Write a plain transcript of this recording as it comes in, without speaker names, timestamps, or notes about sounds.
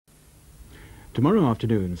Tomorrow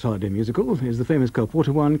afternoon's holiday musical is the famous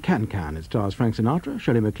Colporteur one, Can Can. It stars Frank Sinatra,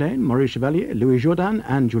 Shirley MacLaine, Maurice Chevalier, Louis Jourdan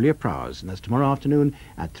and Julia Prowse. And that's tomorrow afternoon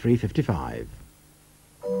at 3:55.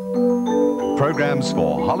 Programmes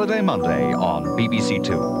for Holiday Monday on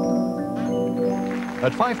BBC2.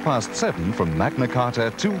 At 7:05 from Magna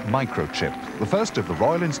Carta to Microchip, the first of the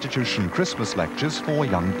Royal Institution Christmas lectures for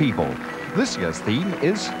young people. This year's theme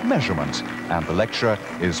is measurement, and the lecturer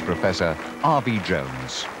is Professor R.V.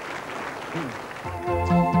 Jones.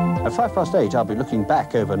 At 8:05, I'll be looking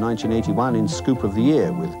back over 1981 in Scoop of the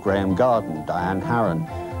Year with Graham Garden, Diane Harron,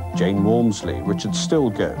 Jane Walmsley, Richard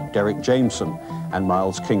Stilgoe, Derek Jameson and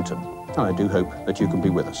Miles Kington. And I do hope that you can be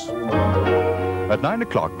with us. At 9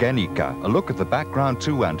 o'clock, Guernica, a look at the background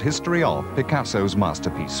to and history of Picasso's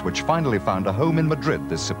masterpiece, which finally found a home in Madrid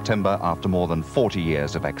this September after more than 40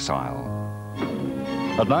 years of exile.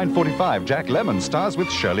 At 9:45, Jack Lemmon stars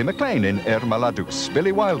with Shirley MacLaine in Irma la Douce,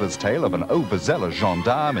 Billy Wilder's tale of an overzealous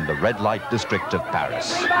gendarme in the red light district of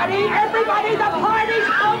Paris. Everybody, the party's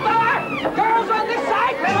over! Girls on this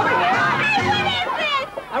side, men over here! Hey, what is this?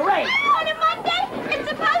 A race! On a Monday? It's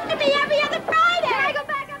supposed to be every other Friday! Can I go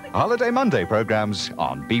back up again? Holiday Monday programmes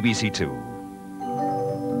on BBC2.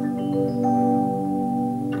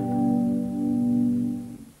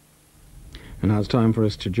 And now it's time for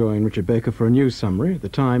us to join Richard Baker for a news summary. The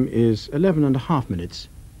time is 11.5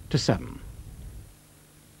 to 7.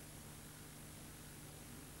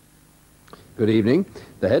 Good evening.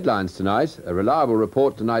 The headlines tonight. A reliable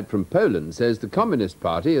report tonight from Poland says the Communist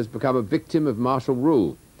Party has become a victim of martial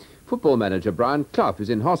rule. Football manager Brian Clough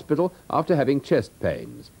is in hospital after having chest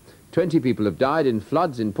pains. 20 people have died in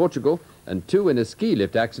floods in Portugal and 2 in a ski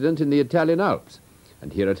lift accident in the Italian Alps.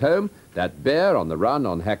 And here at home, that bear on the run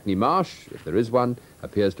on Hackney Marsh, if there is one,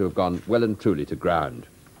 appears to have gone well and truly to ground.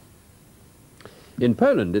 In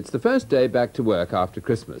Poland, it's the first day back to work after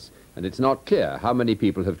Christmas, and it's not clear how many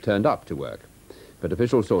people have turned up to work. But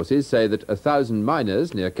official sources say that 1,000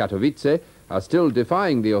 miners near Katowice are still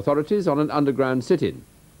defying the authorities on an underground sit-in.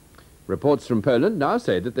 Reports from Poland now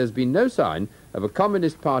say that there's been no sign of a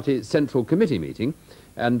Communist Party Central Committee meeting,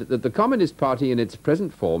 and that the Communist Party in its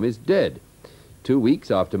present form is dead. 2 weeks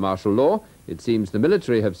after martial law, it seems the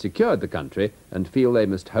military have secured the country and feel they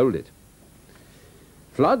must hold it.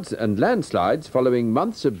 Floods and landslides following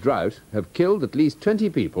months of drought have killed at least 20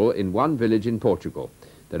 people in one village in Portugal.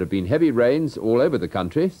 There have been heavy rains all over the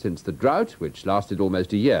country since the drought, which lasted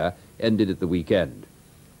almost a year, ended at the weekend.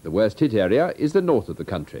 The worst hit area is the north of the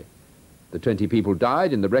country. The 20 people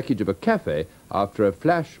died in the wreckage of a cafe after a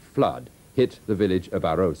flash flood hit the village of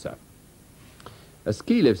Arosa. A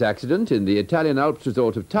ski lift accident in the Italian Alps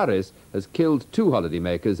resort of Tares has killed 2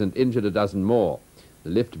 holidaymakers and injured a dozen more.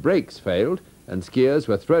 The lift brakes failed and skiers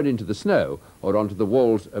were thrown into the snow or onto the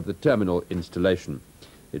walls of the terminal installation.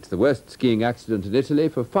 It's the worst skiing accident in Italy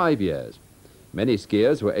for 5 years. Many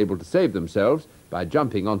skiers were able to save themselves by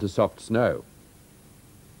jumping onto soft snow.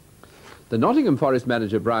 The Nottingham Forest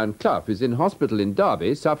manager Brian Clough is in hospital in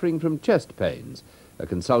Derby suffering from chest pains. A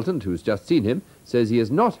consultant who's just seen him says he has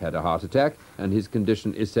not had a heart attack and his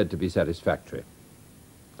condition is said to be satisfactory.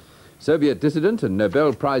 Soviet dissident and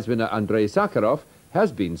Nobel Prize winner Andrei Sakharov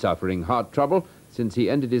has been suffering heart trouble since he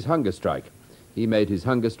ended his hunger strike. He made his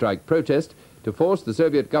hunger strike protest to force the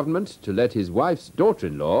Soviet government to let his wife's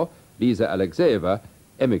daughter-in-law, Lisa Alexeyeva,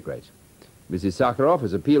 emigrate. Mrs. Sakharov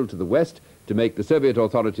has appealed to the West to make the Soviet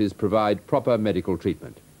authorities provide proper medical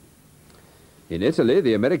treatment. In Italy,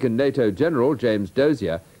 the American NATO general, James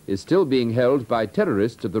Dozier, is still being held by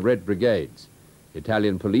terrorists of the Red Brigades.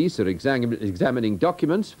 Italian police are examining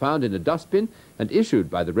documents found in a dustbin and issued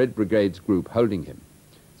by the Red Brigades group holding him.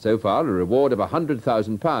 So far, a reward of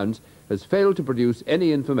 £100,000 has failed to produce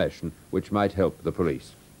any information which might help the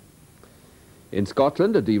police. In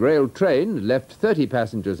Scotland, a derailed train left 30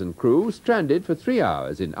 passengers and crew stranded for 3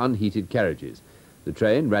 hours in unheated carriages. The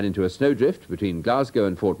train ran into a snowdrift between Glasgow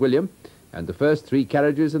and Fort William, and the first 3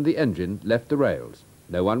 carriages and the engine left the rails.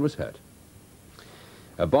 No one was hurt.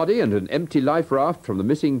 A body and an empty life raft from the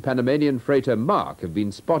missing Panamanian freighter Mark have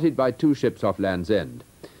been spotted by 2 ships off Land's End.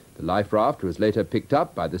 The life raft was later picked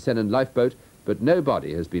up by the Sennen lifeboat, but no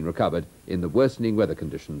body has been recovered in the worsening weather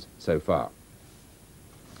conditions so far.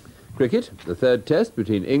 Cricket, the 3rd test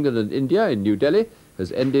between England and India in New Delhi,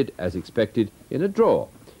 has ended as expected in a draw.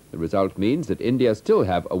 The result means that India still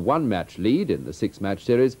have a 1-match lead in the 6-match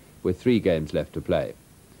series with 3 games left to play.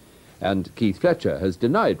 And Keith Fletcher has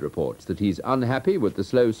denied reports that he's unhappy with the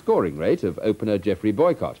slow scoring rate of opener Geoffrey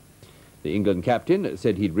Boycott. The England captain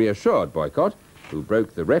said he'd reassured Boycott, who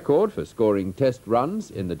broke the record for scoring test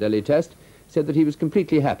runs in the Delhi test, said that he was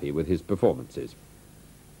completely happy with his performances.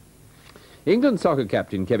 England soccer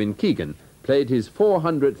captain Kevin Keegan played his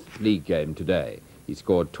 400th league game today. He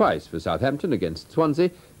scored twice for Southampton against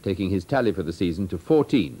Swansea, taking his tally for the season to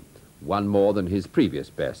 14, one more than his previous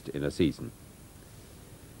best in a season.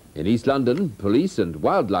 In East London, police and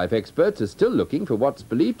wildlife experts are still looking for what's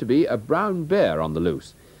believed to be a brown bear on the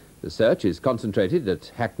loose. The search is concentrated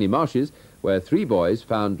at Hackney Marshes, where 3 boys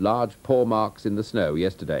found large paw marks in the snow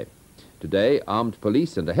yesterday. Today, armed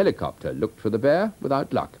police and a helicopter looked for the bear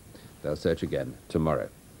without luck. They'll search again tomorrow.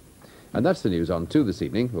 And that's the news on 2 this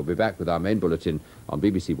evening. We'll be back with our main bulletin on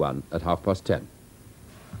BBC1 at 10:30.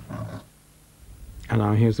 And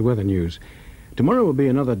now here's the weather news. Tomorrow will be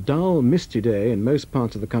another dull, misty day in most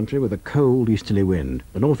parts of the country with a cold easterly wind.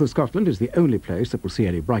 The north of Scotland is the only place that will see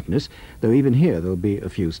any brightness, though even here there'll be a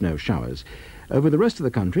few snow showers. Over the rest of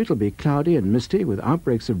the country it'll be cloudy and misty with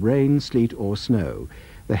outbreaks of rain, sleet or snow.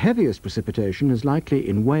 The heaviest precipitation is likely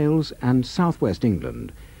in Wales and southwest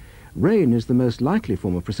England. Rain is the most likely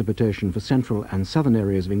form of precipitation for central and southern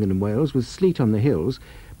areas of England and Wales, with sleet on the hills,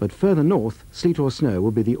 but further north, sleet or snow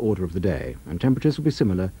will be the order of the day, and temperatures will be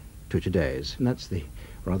similar to today's. And that's the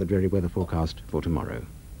rather dreary weather forecast for tomorrow.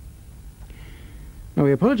 Now,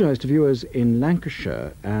 we apologise to viewers in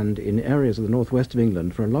Lancashire and in areas of the northwest of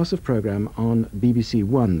England for a loss of programme on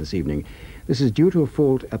BBC1 this evening. This is due to a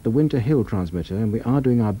fault at the Winter Hill transmitter, and we are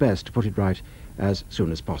doing our best to put it right as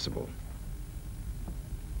soon as possible.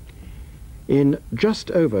 In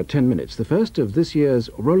just over 10 minutes, the first of this year's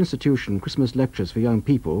Royal Institution Christmas Lectures for Young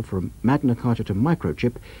People, from Magna Carta to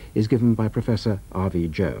Microchip, is given by Professor R.V.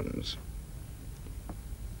 Jones.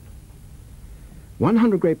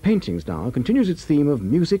 100 Great Paintings now continues its theme of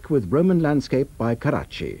music with Roman landscape by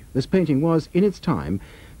Carracci. This painting was, in its time,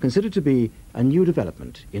 considered to be a new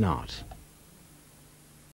development in art.